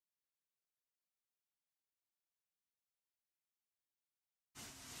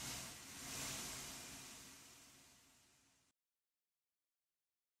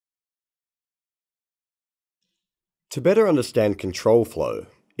To better understand control flow,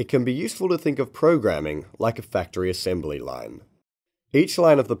 it can be useful to think of programming like a factory assembly line. Each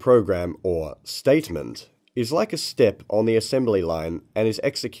line of the program, or statement, is like a step on the assembly line and is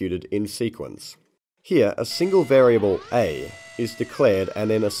executed in sequence. Here, a single variable a is declared and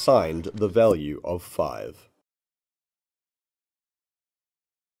then assigned the value of 5.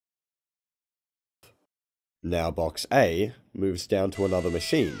 Now box A moves down to another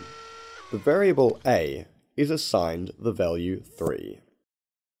machine. The variable a is assigned the value 3.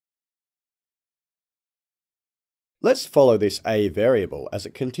 Let's follow this a variable as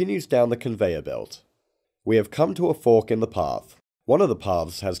it continues down the conveyor belt. We have come to a fork in the path. One of the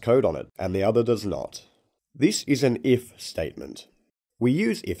paths has code on it and the other does not. This is an if statement. We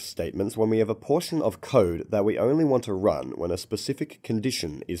use if statements when we have a portion of code that we only want to run when a specific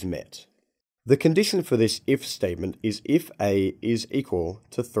condition is met. The condition for this if statement is if a is equal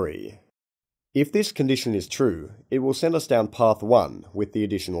to 3. If this condition is true, it will send us down path 1 with the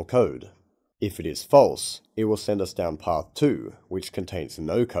additional code. If it is false, it will send us down path 2, which contains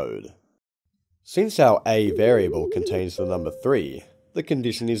no code. Since our a variable contains the number 3, the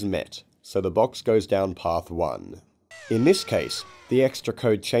condition is met, so the box goes down path 1. In this case, the extra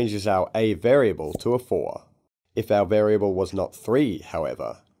code changes our a variable to a 4. If our variable was not 3,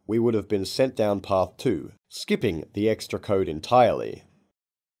 however, we would have been sent down path 2, skipping the extra code entirely.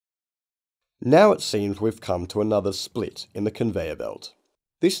 Now it seems we've come to another split in the conveyor belt.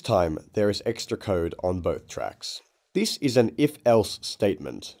 This time there is extra code on both tracks. This is an if-else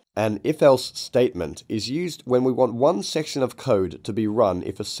statement. An if-else statement is used when we want one section of code to be run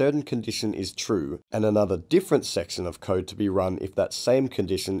if a certain condition is true, and another different section of code to be run if that same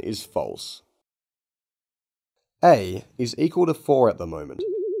condition is false. A is equal to 4 at the moment,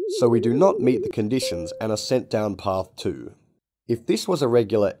 so we do not meet the conditions and are sent down path 2. If this was a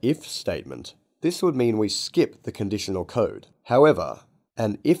regular if statement, this would mean we skip the conditional code. However,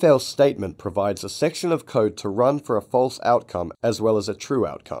 an if-else statement provides a section of code to run for a false outcome as well as a true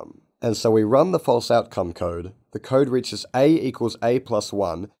outcome. And so we run the false outcome code, the code reaches a equals a plus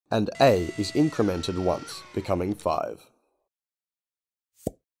 1, and a is incremented once, becoming 5.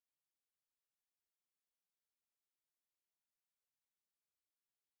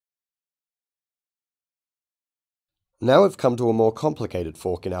 Now we've come to a more complicated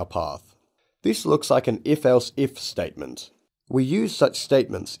fork in our path. This looks like an if-else if statement. We use such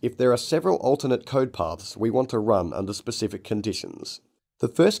statements if there are several alternate code paths we want to run under specific conditions. The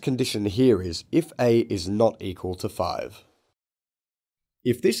first condition here is if a is not equal to 5.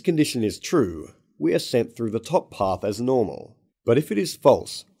 If this condition is true, we are sent through the top path as normal. But if it is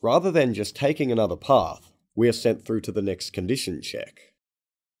false, rather than just taking another path, we are sent through to the next condition check.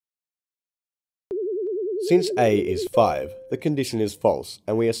 Since a is 5, the condition is false,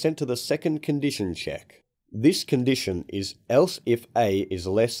 and we are sent to the second condition check. This condition is else if a is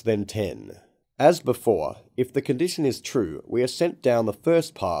less than 10. As before, if the condition is true, we are sent down the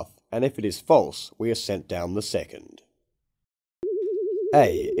first path, and if it is false, we are sent down the second.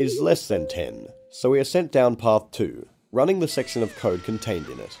 A is less than 10, so we are sent down path 2, running the section of code contained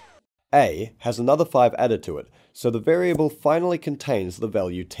in it. A has another 5 added to it, so the variable finally contains the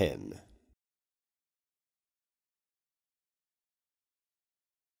value 10.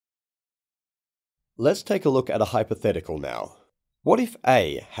 Let's take a look at a hypothetical now. What if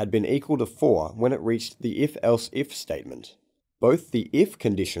a had been equal to 4 when it reached the if-else if statement? Both the if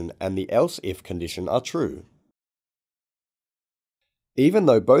condition and the else if condition are true. Even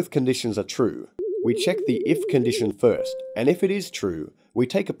though both conditions are true, we check the if condition first, and if it is true, we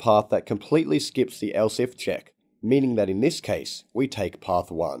take a path that completely skips the else if check, meaning that in this case, we take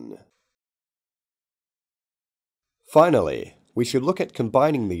path 1. Finally, we should look at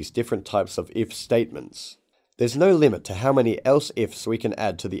combining these different types of if statements. There's no limit to how many else ifs we can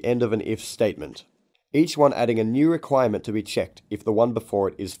add to the end of an if statement, each one adding a new requirement to be checked if the one before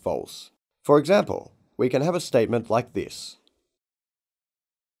it is false. For example, we can have a statement like this.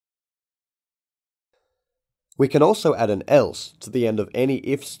 We can also add an else to the end of any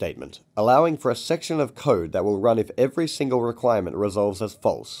if statement, allowing for a section of code that will run if every single requirement resolves as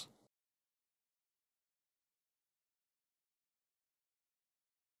false.